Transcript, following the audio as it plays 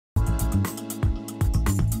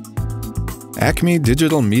ACME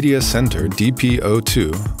Digital Media Center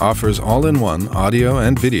DP02 offers all-in-one audio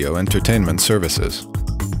and video entertainment services.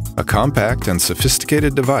 A compact and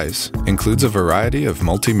sophisticated device includes a variety of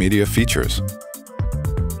multimedia features.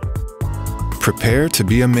 Prepare to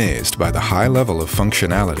be amazed by the high level of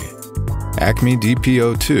functionality. ACME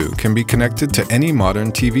DP02 can be connected to any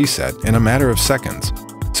modern TV set in a matter of seconds,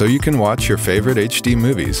 so you can watch your favorite HD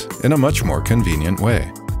movies in a much more convenient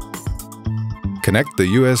way. Connect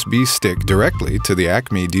the USB stick directly to the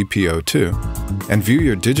ACME DP02 and view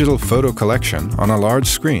your digital photo collection on a large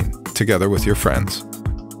screen together with your friends.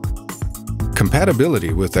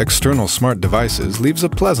 Compatibility with external smart devices leaves a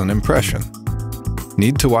pleasant impression.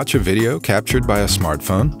 Need to watch a video captured by a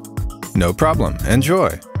smartphone? No problem, enjoy!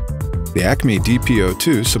 The ACME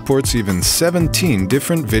DP02 supports even 17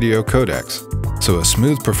 different video codecs, so a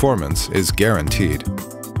smooth performance is guaranteed.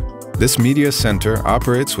 This media center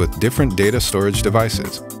operates with different data storage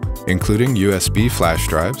devices, including USB flash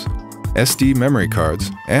drives, SD memory cards,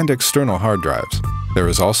 and external hard drives. There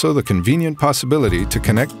is also the convenient possibility to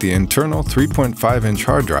connect the internal 3.5-inch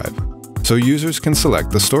hard drive, so users can select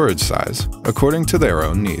the storage size according to their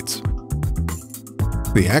own needs.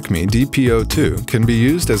 The ACME DP02 can be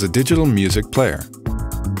used as a digital music player.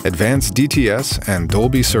 Advanced DTS and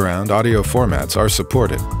Dolby surround audio formats are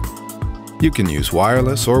supported. You can use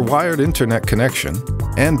wireless or wired internet connection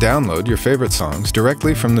and download your favorite songs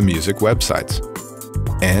directly from the music websites.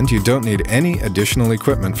 And you don't need any additional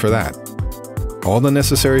equipment for that. All the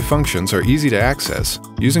necessary functions are easy to access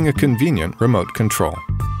using a convenient remote control.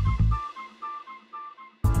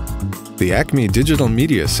 The ACME Digital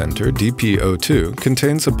Media Center DP02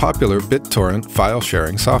 contains a popular BitTorrent file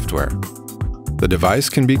sharing software. The device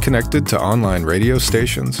can be connected to online radio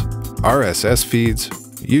stations, RSS feeds,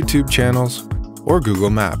 YouTube channels, or Google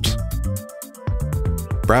Maps.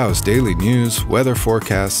 Browse daily news, weather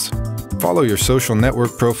forecasts, follow your social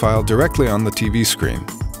network profile directly on the TV screen.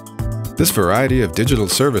 This variety of digital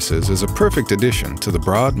services is a perfect addition to the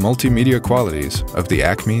broad multimedia qualities of the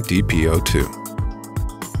ACME DP02.